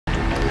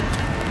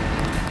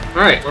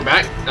Alright, we're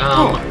back.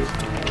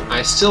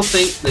 I still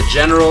think the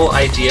general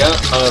idea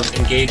of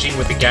engaging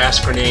with the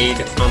gas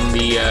grenade on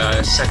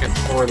the second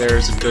floor there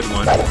is a good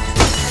one.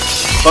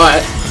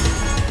 But,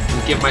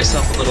 to give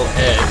myself a little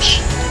edge.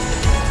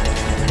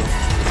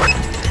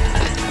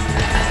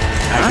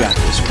 I got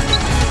this one.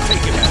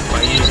 Take it out.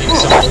 By using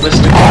some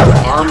ballistic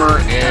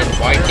armor, and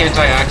why can't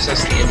I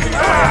access the inventory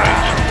right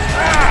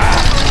now?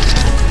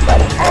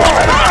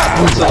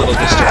 It's a little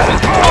disturbing.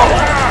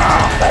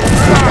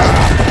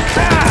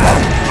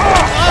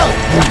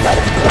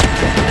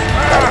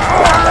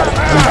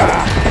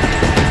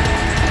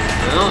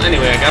 Well,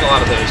 anyway, I got a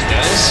lot of those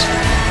guys.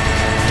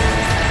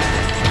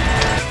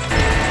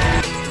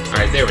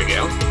 Alright, there we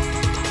go.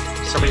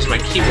 For some reason my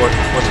keyboard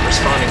wasn't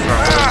responding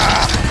properly.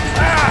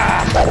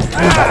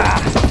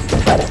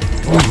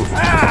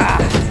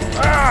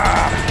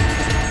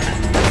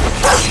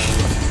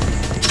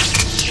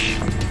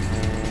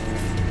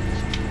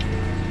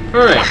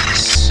 Alright,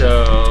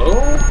 so...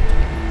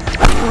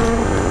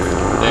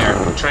 there,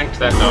 tranked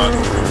that dog.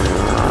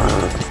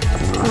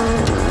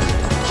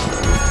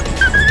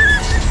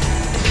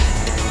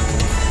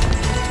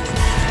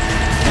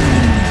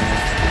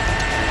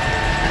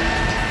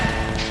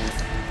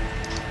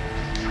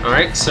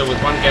 Alright, so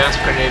with one gas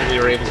grenade we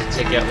were able to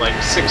take out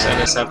like 6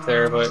 NSF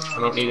there, but I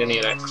don't need any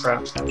of that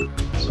crap. So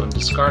I'm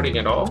discarding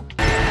it all.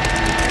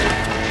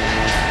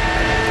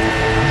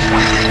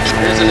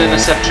 There's an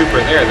NSF trooper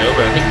there though,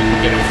 but I think we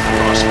can get him with a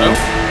crossbow.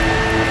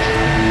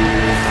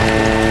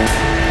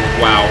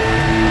 Wow.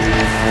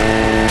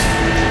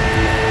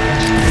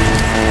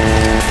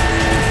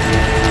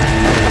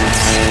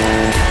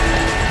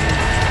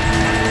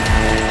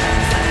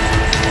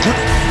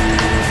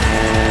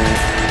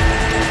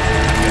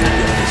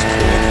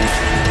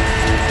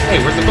 Hey,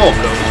 where'd the bolt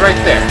go? It was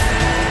right there.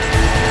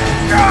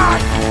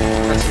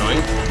 That's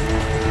annoying.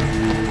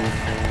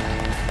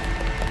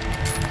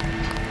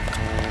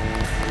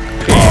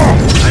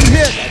 I'm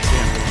hit! That's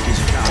him. He's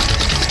a cop.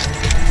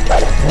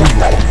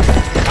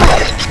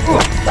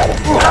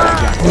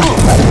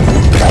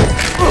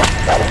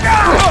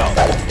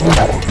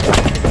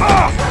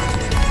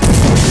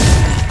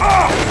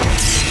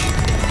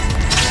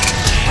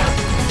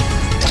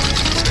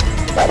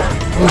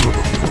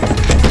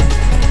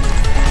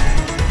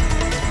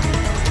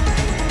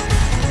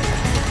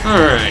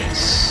 Alright,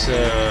 so...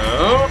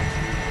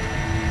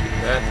 keep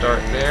that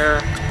dart there.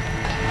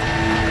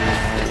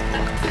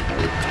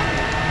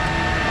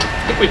 I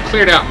think we've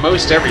cleared out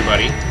most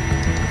everybody.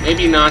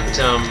 Maybe not,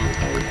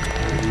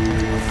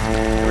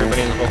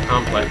 everybody in the whole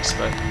complex,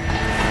 but...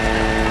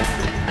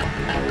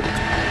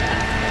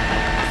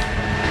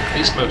 at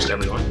least most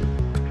everyone.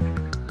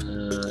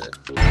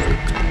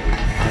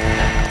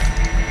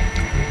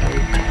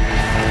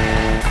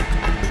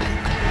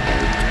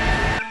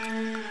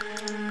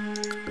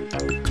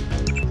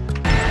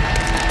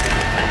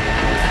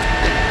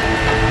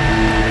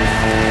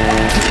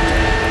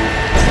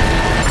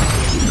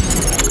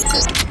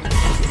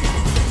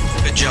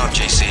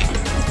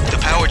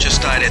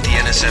 At the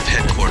NSF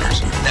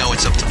headquarters. Now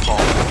it's up to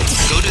Paul.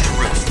 Go to the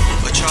roof.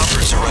 A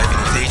chopper is arriving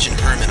with Agent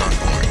Herman on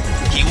board.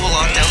 He will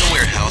lock down the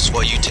warehouse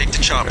while you take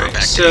the chopper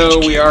back to So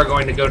HQ. we are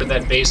going to go to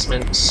that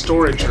basement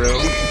storage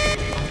room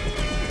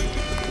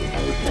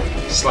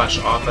slash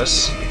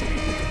office.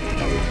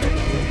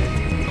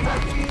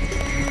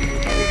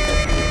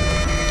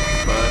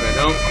 But I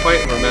don't quite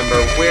remember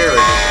where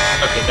it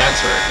is. Okay, that's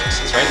where it is.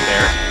 It's right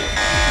there.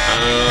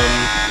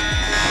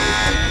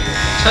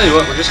 Tell you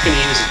what, we're just going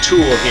to use a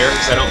tool here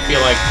because I don't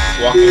feel like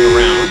walking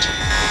around.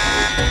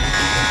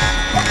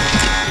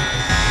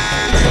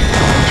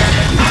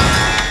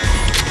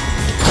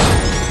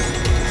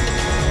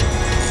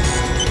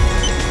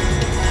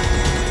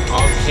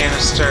 All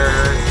canister,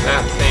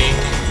 that thing.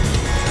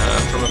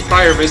 From a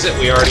prior visit,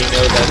 we already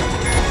know that.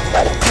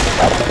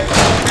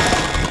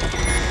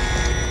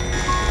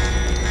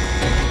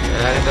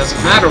 It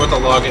doesn't matter what the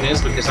login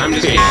is because I'm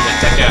just getting the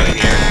heck out of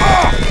here.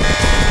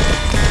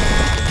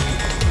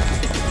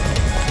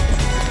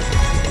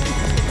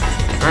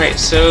 Alright,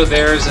 so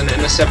there's an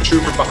NSF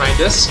trooper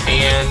behind us,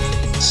 and...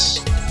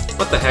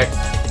 what the heck?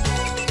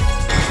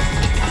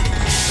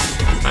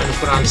 Time to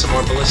put on some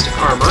more ballistic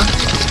armor.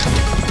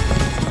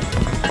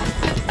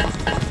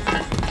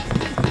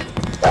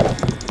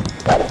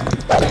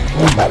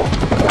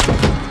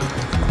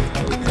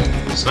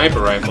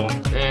 Sniper rifle.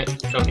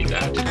 Don't need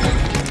that.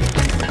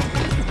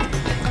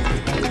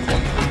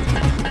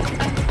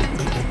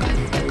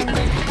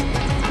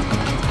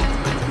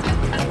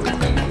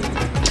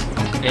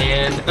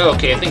 And, oh,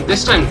 okay, I think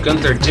this time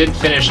Gunther did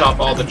finish off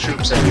all the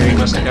troops in here. He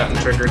must have gotten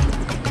triggered.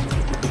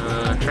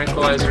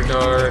 Tranquilizer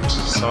dart,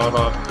 sawed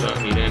off,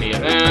 don't need any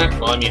of that.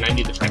 Well, I mean, I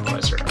need the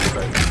tranquilizer dart,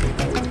 but...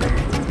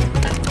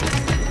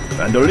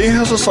 Vandali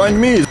has assigned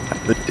me.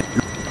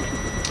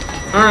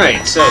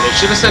 Alright, so they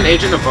should have sent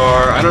Agent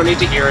Navarre. I don't need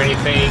to hear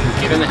anything.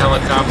 Get in the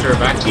helicopter,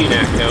 back to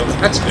UNATCO.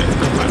 That's good.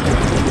 I'm fine with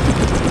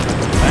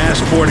that.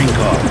 last boarding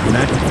call.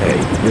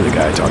 Hey, you're the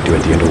guy I talked to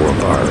at the Underworld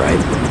bar,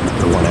 right?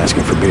 The one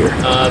asking for beer.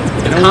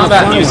 The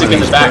combat music in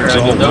the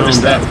background, you'll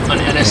notice that an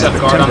NSF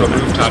guard on the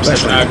rooftop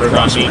says aggroed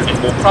on me and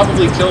will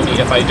probably kill me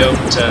if I don't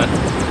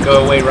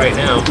go away right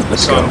now,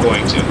 so I'm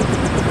going to.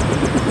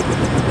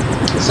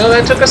 So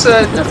that took us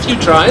a few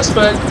tries,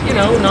 but, you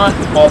know, not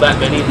all that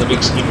many in the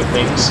big scheme of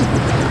things.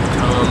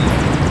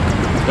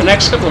 The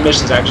next couple of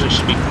missions actually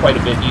should be quite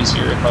a bit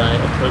easier if I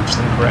approach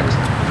them correctly.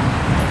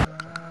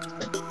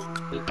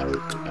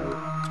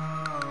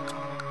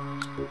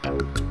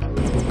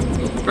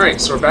 Alright,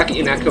 so we're back at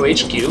UNATCO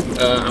HQ.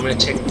 I'm going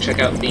to check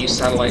out the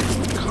satellite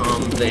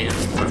comm van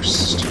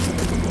first.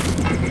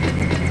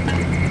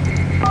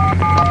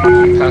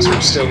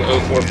 Password still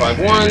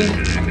 0451.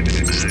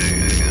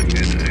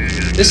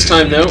 This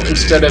time, though,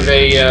 instead of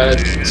a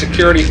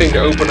security thing to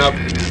open up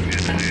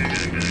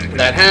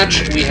that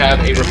hatch, we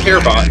have a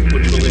repair bot,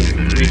 which will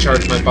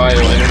recharge my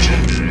bioenergy.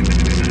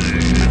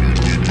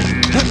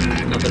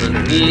 Nothing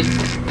underneath.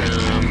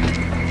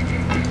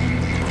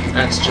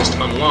 That's just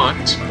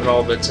unlocked, but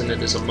all that's in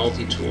it is a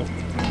multi-tool.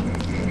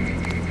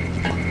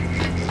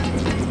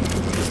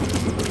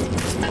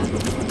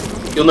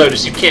 You'll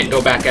notice you can't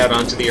go back out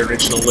onto the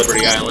original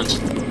Liberty Island.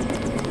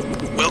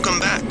 Welcome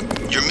back.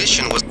 Your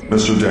mission was...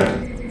 Mr.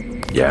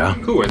 Dent. Yeah?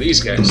 Who are these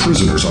guys? The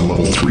prisoners on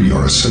level 3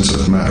 are a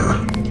sensitive matter.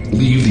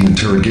 Leave the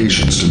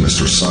interrogations to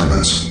Mr.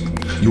 Simons.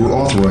 You are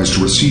authorized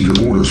to receive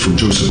your orders from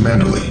Joseph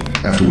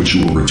Manderley, after which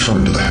you will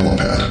return to the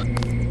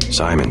helipad.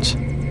 Simons.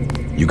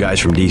 You guys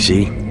from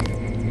D.C.?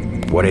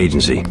 What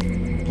agency?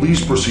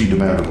 Please proceed to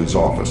Manderley's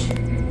office.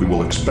 We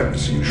will expect to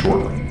see you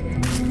shortly.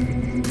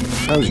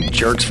 Those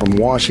jerks from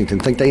Washington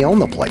think they own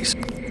the place.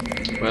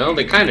 Well,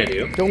 they kinda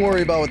do. Don't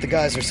worry about what the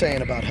guys are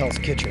saying about Hell's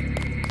Kitchen.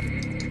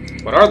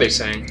 What are they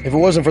saying? If it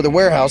wasn't for the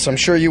warehouse, I'm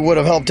sure you would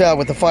have helped out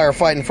with the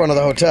firefight in front of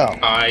the hotel.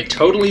 I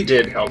totally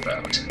did help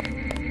out.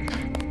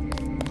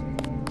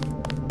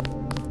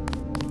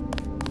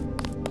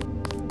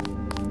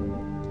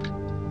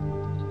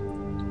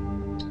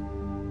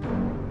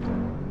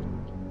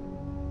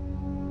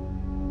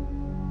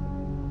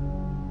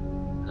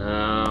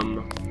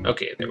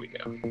 Okay, there we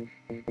go.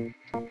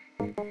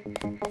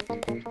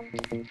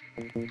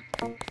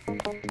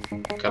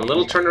 Got a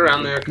little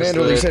turnaround there.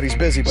 Manderley said he's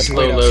busy, but to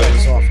slow wait outside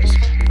his office.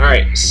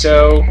 Alright,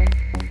 so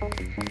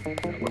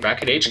we're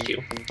back at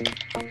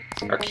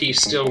HQ. Our key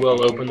still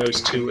will open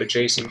those two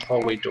adjacent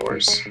hallway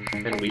doors,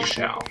 and we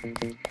shall.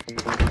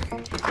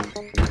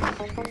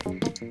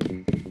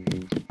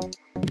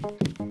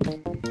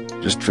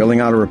 Just filling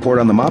out a report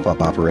on the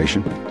mop-up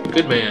operation.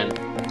 Good man.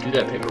 Do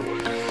that paperwork.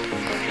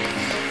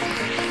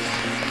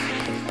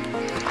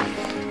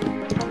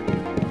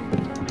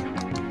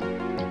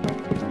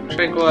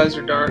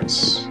 Tranquilizer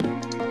darts.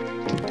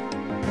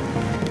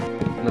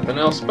 Nothing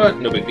else, but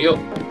no big deal.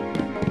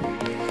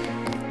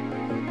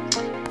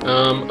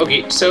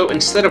 Okay, so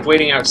instead of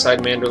waiting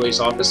outside Manderley's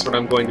office, what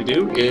I'm going to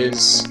do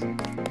is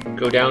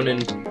go down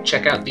and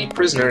check out the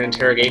prisoner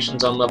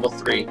interrogations on level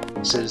 3.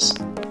 This is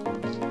a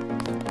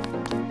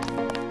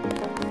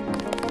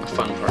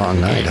fun part. Long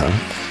night, huh?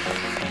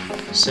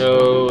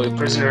 So, the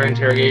prisoner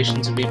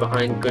interrogations would be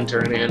behind Gunter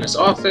and Anna's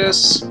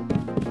office.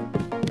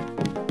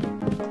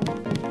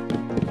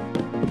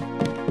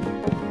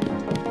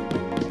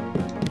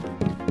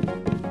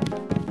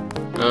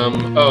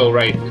 Oh,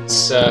 right,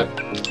 it's,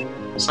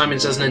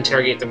 Simons doesn't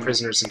interrogate the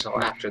prisoners until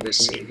after this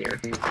scene here.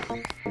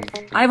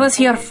 I was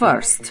here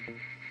first.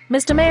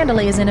 Mr.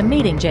 Manderley is in a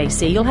meeting,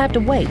 JC. You'll have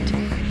to wait.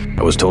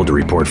 I was told to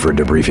report for a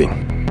debriefing.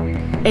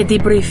 A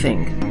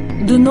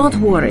debriefing. Do not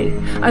worry.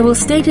 I will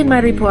state in my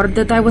report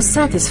that I was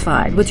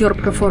satisfied with your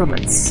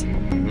performance.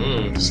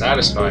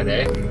 Satisfied,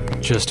 eh?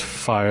 Just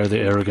fire the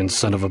arrogant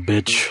son of a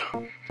bitch.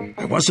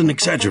 I wasn't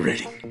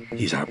exaggerating.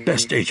 He's our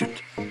best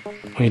agent.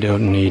 We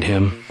don't need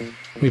him.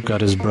 We've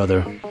got his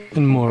brother,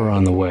 and more are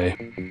on the way.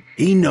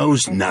 He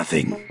knows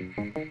nothing.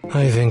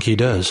 I think he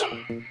does.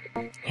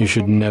 You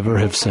should never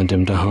have sent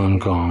him to Hong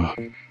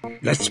Kong.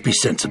 Let's be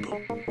sensible.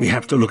 We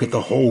have to look at the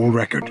whole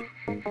record.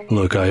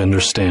 Look, I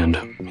understand.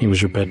 He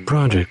was your pet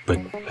project, but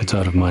it's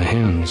out of my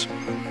hands.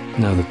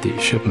 Now that the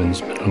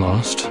shipment's been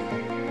lost.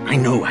 I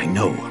know.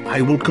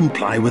 I will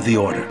comply with the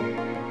order.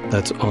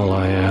 That's all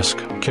I ask.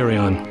 Carry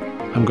on.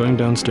 I'm going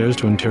downstairs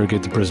to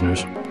interrogate the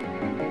prisoners.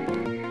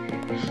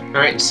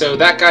 Alright, so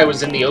that guy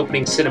was in the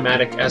opening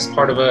cinematic as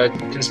part of a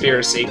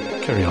conspiracy.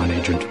 Carry on,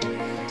 Agent.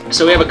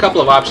 So we have a couple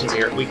of options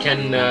here. We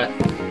can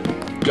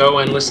go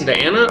and listen to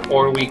Anna,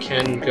 or we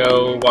can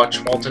go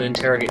watch Walton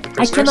interrogate the I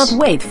prisoners. cannot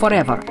wait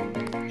forever.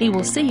 He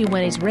will see you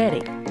when he's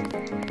ready.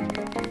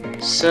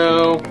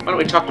 So, why don't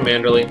we talk to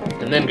Manderley,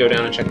 and then go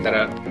down and check that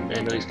out.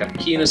 Manderley's got a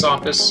key in his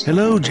office.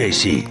 Hello,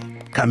 JC.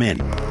 Come in.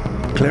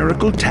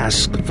 Clerical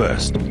task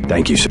first.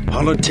 Thank you, sir.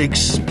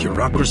 Politics,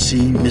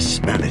 bureaucracy,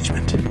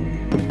 mismanagement.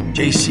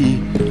 JC,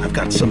 I've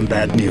got some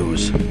bad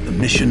news. The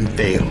mission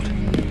failed.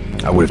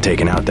 I would have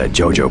taken out that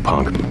JoJo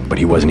punk, but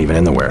he wasn't even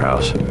in the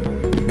warehouse.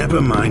 Never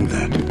mind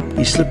that.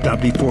 He slipped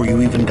out before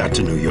you even got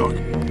to New York.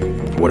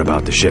 What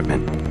about the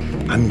shipment?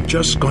 I'm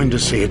just going to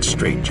say it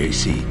straight,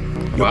 JC.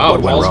 Wow,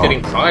 what went Paul's wrong?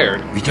 getting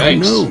fired. We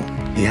don't Yikes.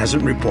 know. He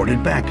hasn't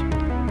reported back.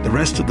 The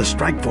rest of the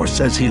strike force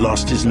says he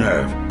lost his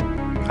nerve.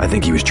 I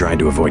think he was trying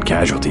to avoid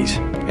casualties.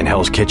 In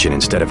Hell's Kitchen,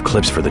 instead of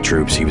clips for the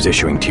troops, he was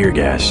issuing tear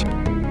gas.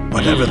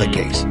 Whatever the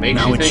case,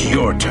 Makes now you it's think.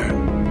 your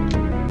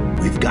turn.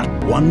 We've got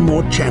one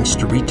more chance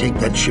to retake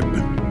that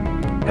shipment.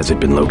 Has it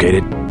been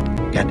located?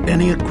 Get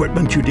any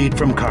equipment you need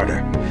from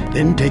Carter,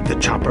 then take the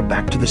chopper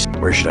back to the...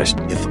 Where should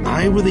I... If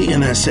I were the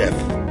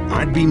NSF,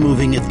 I'd be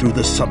moving it through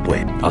the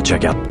subway. I'll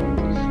check out.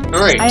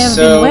 Alright, I have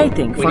so been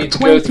waiting we for need to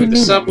go 20 through the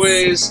minutes.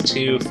 subways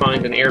to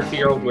find an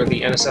airfield where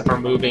the NSF are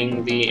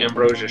moving the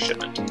Ambrosia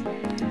shipment.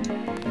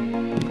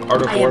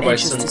 Art of I War am by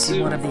anxious Sun to see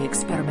Tzu. one of the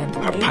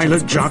experimental Our agents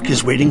pilot Jock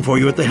is waiting for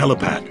you at the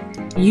helipad.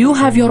 You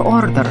have your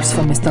orders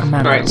from Mr.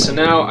 Manor. Alright, so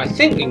now I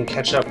think we can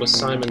catch up with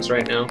Simons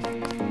right now.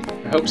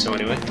 I hope so,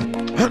 anyway.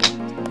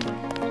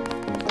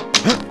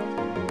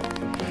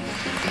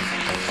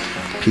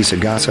 Piece of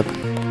gossip.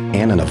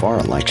 Anna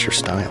Navarro likes your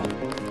style.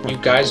 You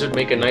guys would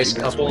make a nice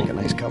couple. Make a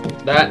nice couple.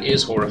 That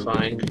is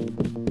horrifying.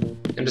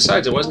 And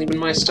besides, it wasn't even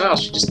my style.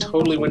 She just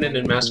totally went in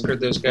and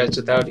massacred those guys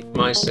without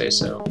my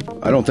say-so.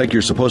 I don't think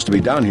you're supposed to be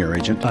down here,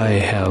 Agent. I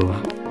have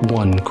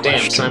one Damn,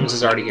 question. Simons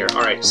is already here.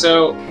 Alright,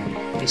 so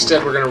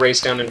instead we're gonna race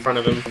down in front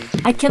of him.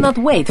 I cannot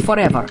wait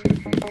forever.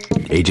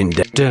 Agent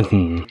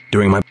Denton,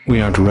 doing my...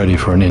 we aren't ready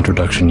for an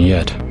introduction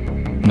yet.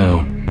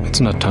 No, it's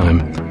not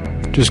time.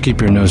 Just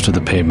keep your nose to the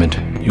pavement.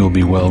 You'll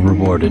be well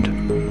rewarded.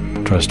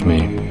 Trust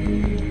me.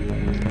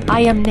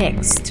 I am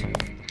next.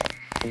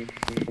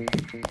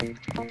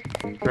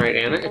 Alright,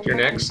 Anna, if you're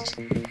next,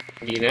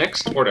 be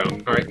next, or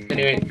don't. Alright,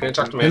 anyway, gonna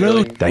talk to my Hello?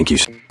 ability. Thank you.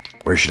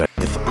 Where should I...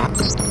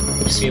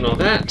 You've seen all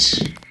that.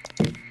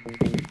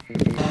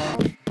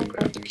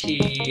 Grab the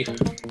key.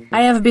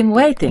 I have been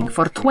waiting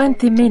for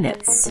 20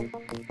 minutes.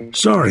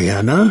 Sorry,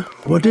 Anna.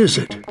 What is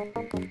it?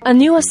 A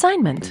new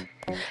assignment.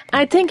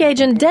 I think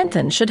Agent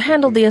Denton should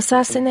handle the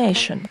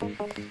assassination.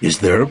 Is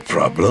there a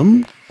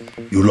problem?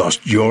 You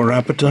lost your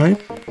appetite?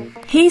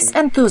 His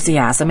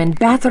enthusiasm in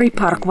Battery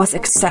Park was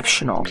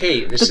exceptional.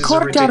 Okay, this the is a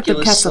courtyard to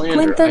ridiculous Castle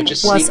slander. Clinton I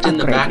just was sneaked a in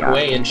the back graveyard.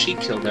 way and she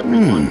killed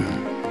everyone.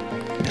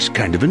 It's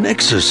kind of an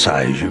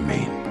exercise, you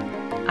mean?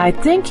 I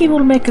think he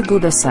will make a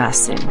good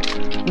assassin.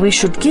 We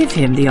should give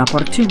him the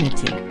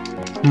opportunity.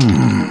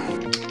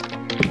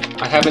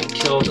 I haven't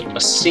killed a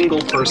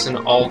single person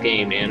all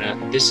game, Anna.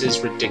 This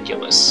is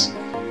ridiculous.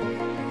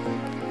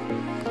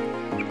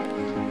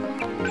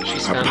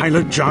 She's Our found,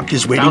 pilot Jock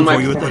is waiting found my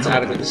for you at the performance helipad.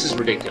 adequate. This is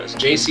ridiculous.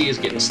 JC is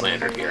getting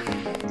slandered here.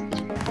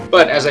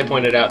 But as I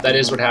pointed out, that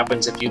is what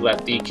happens if you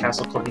let the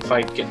Castle Clinton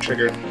fight get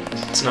triggered.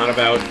 It's not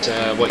about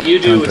what you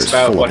do, Hunter's it's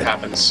about full what of it.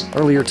 happens.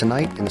 Earlier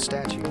tonight, in the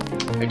statue.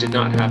 I did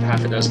not have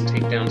half a dozen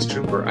takedowns,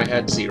 Trooper. I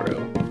had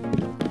 0.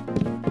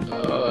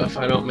 If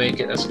I don't make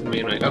it, that's going to be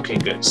annoying. Okay,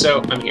 good.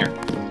 So, I'm here.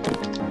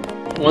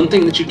 One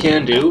thing that you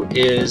can do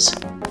is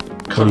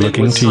We're come in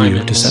looking with to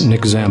you to Simons, set an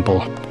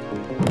example.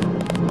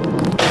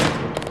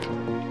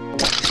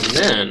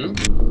 and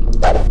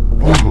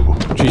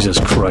then... Jesus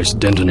Christ,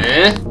 Denton.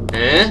 Get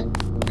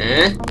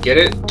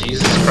it?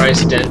 Jesus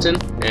Christ, Denton?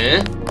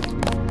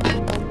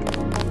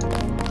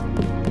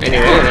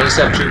 Anyway, an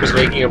NSF troop was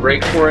making a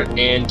break for it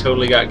and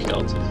totally got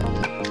killed.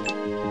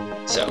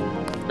 So,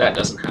 that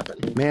doesn't happen.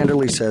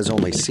 Manderley says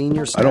only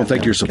senior staff I don't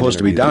think you're members can supposed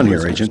to be interview down the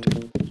here, prisoners.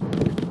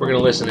 Agent. We're gonna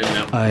listen in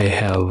now. I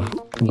have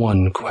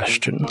one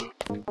question.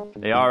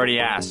 They already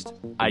asked.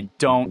 I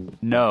don't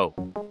know.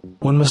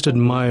 One must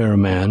admire a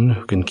man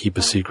who can keep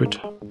a secret,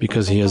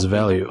 because he has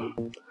value.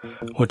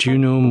 What you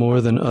know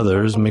more than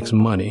others makes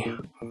money,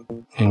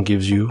 and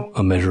gives you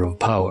a measure of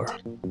power.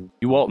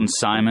 You Walton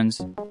Simons?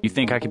 You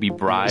think I could be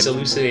bribed? He's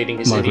elucidating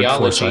his Margaret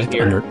ideology Forsyth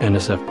here. under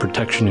NSF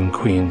protection in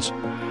Queens.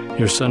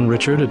 Your son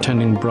Richard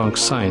attending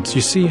Bronx Science.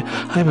 You see,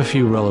 I have a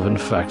few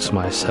relevant facts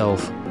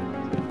myself.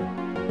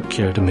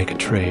 Care to make a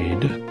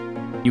trade?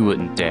 You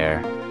wouldn't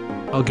dare.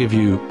 I'll give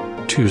you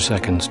 2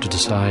 seconds to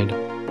decide.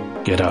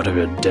 Get out of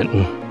here,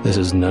 Denton. This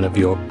is none of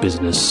your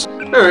business.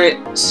 Alright,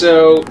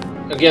 so,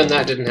 again,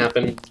 that didn't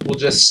happen. We'll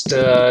just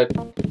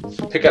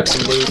pick up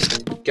some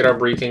loot, get our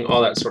briefing,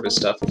 all that sort of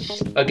stuff.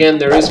 Again,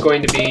 there is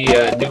going to be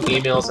new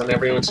emails on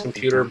everyone's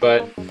computer,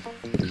 but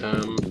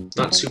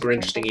not super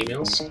interesting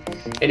emails.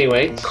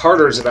 Anyway,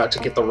 Carter's about to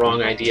get the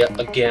wrong idea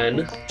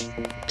again.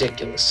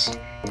 Ridiculous.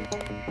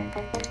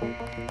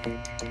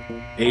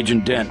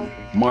 Agent Denton,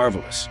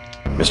 marvelous.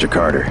 Mr.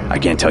 Carter, I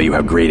can't tell you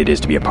how great it is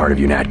to be a part of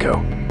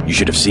UNATCO. You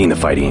should have seen the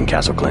fighting in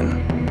Castle Clinton.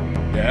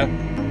 Yeah?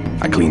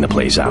 I cleaned the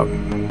place out.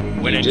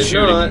 When in did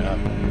shooting, not.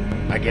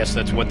 I guess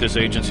that's what this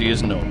agency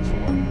is known for.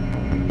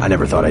 I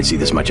never thought I'd see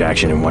this much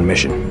action in one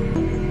mission.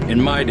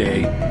 In my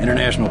day,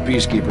 international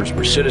peacekeepers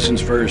were citizens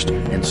first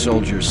and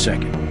soldiers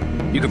second.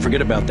 You can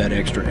forget about that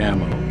extra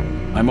ammo.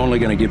 I'm only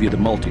going to give you the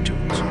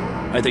multi-tools.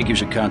 I think you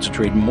should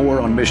concentrate more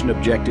on mission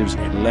objectives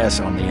and less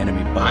on the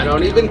enemy body. I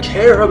don't even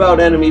care about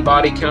enemy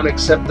body count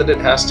except that it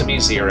has to be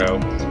 0.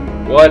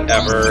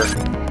 Whatever.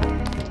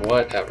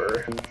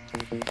 Whatever.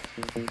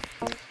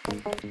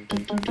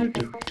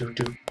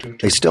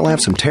 They still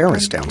have some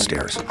terrorists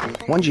downstairs.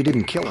 Ones you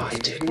didn't kill. I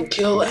didn't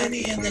kill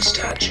any in this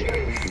statue.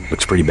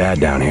 Looks pretty bad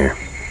down here.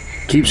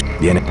 Keeps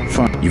in it.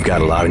 Fun. You've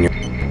got a lot in your...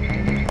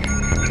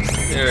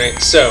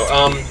 Alright, so,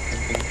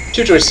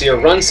 two choices here.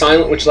 Run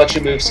Silent, which lets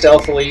you move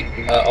stealthily,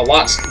 a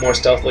lot more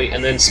stealthily,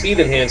 and then Speed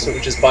Enhancement,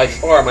 which is by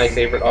far my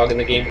favorite AUG in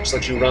the game, which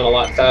lets you run a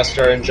lot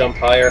faster and jump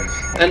higher,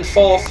 and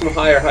fall from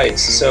higher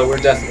heights. So we're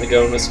definitely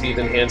going with Speed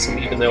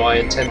Enhancement, even though I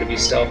intend to be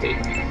stealthy.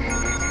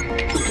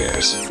 Who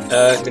cares?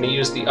 I'm going to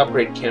use the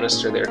upgrade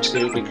canister there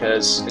too,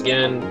 because,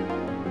 again,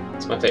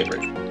 it's my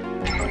favorite.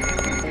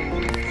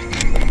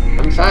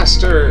 I'm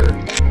faster!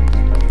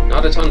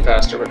 Not a ton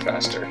faster, but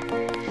faster.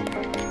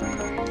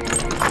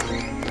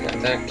 Got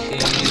that key.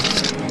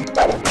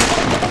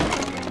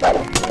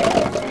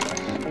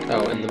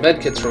 Oh, and the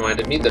medkits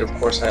reminded me that, of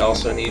course, I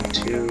also need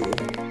to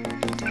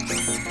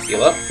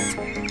heal up.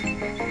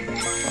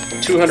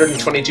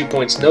 222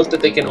 points. Note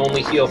that they can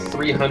only heal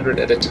 300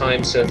 at a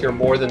time, so if you're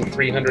more than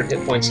 300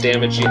 hit points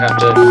damage, you have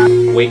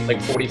to wait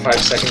like 45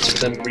 seconds for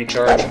them to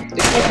recharge. It can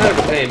be kind of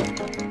a pain.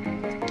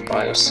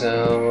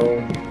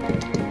 Biocell.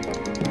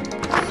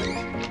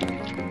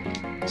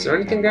 Is there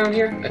anything down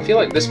here? I feel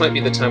like this might be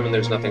the time when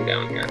there's nothing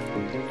down here.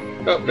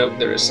 Oh, nope,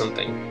 there is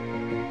something.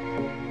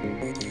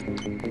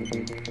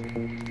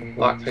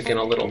 Lockpick and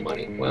a little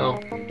money. Well,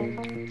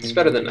 it's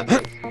better than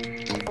nothing.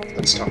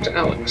 Let's talk to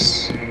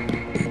Alex.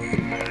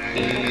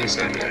 He's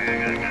not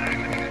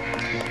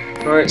here.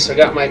 Alright, so I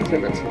got my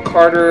equipment from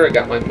Carter, I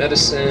got my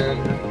medicine,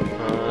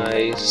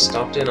 I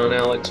stopped in on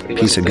Alex, but he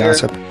Piece of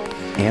wasn't gossip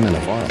and an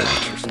Navarro.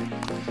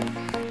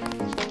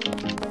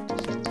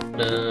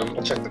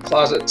 I'll check the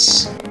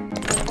closets.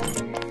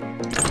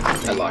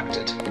 I locked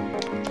it.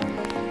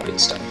 Good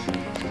stuff.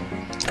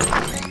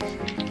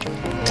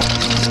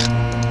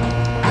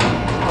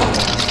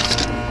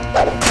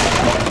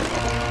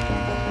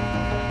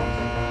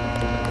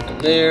 And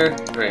there.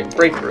 Alright,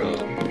 break room.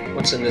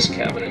 What's in this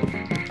cabinet?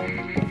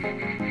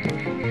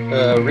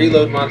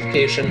 Reload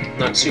modification.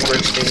 Not super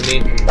interesting to me.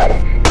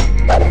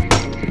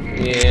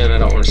 And I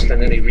don't want to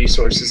spend any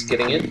resources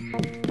getting it.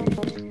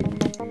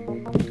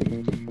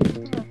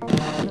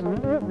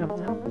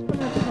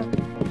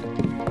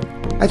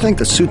 I think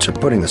the suits are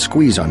putting the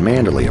squeeze on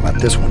Manderley about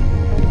this one.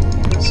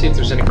 Let's see if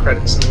there's any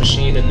credits in the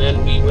machine, and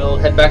then we will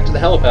head back to the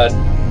helipad.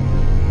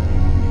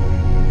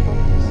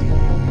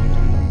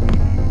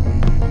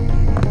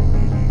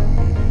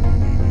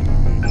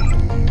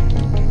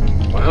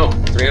 Wow,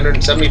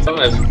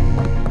 375.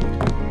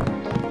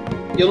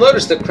 You'll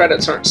notice that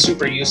credits aren't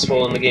super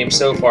useful in the game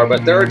so far,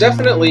 but there are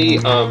definitely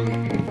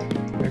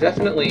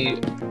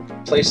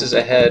places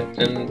ahead,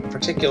 and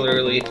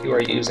particularly if you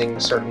are using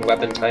certain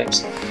weapon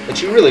types,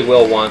 that you really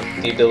will want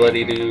the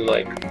ability to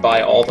like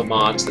buy all the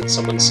mods that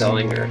someone's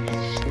selling, or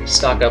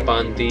stock up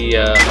on the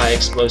high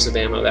explosive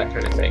ammo, that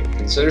kind of thing.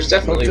 So there's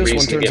definitely reason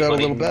to get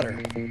money. This one turns out a little better.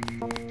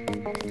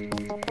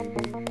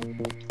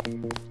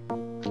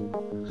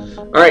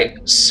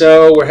 Alright,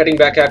 so we're heading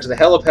back out to the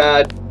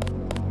helipad,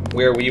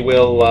 where we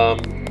will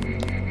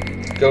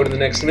go to the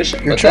next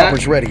mission. Your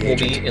chopper's ready, will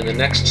Agent. be in the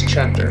next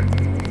chapter.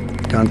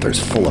 Gunther's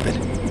full of it.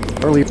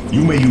 Earlier,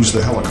 you may use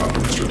the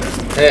helicopter, Mr.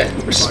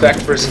 Dent.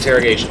 Respect for his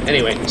interrogation.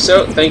 Anyway,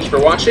 so thank you for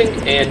watching,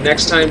 and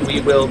next time we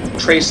will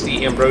trace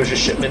the Ambrosia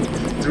shipment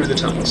through the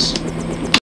tunnels.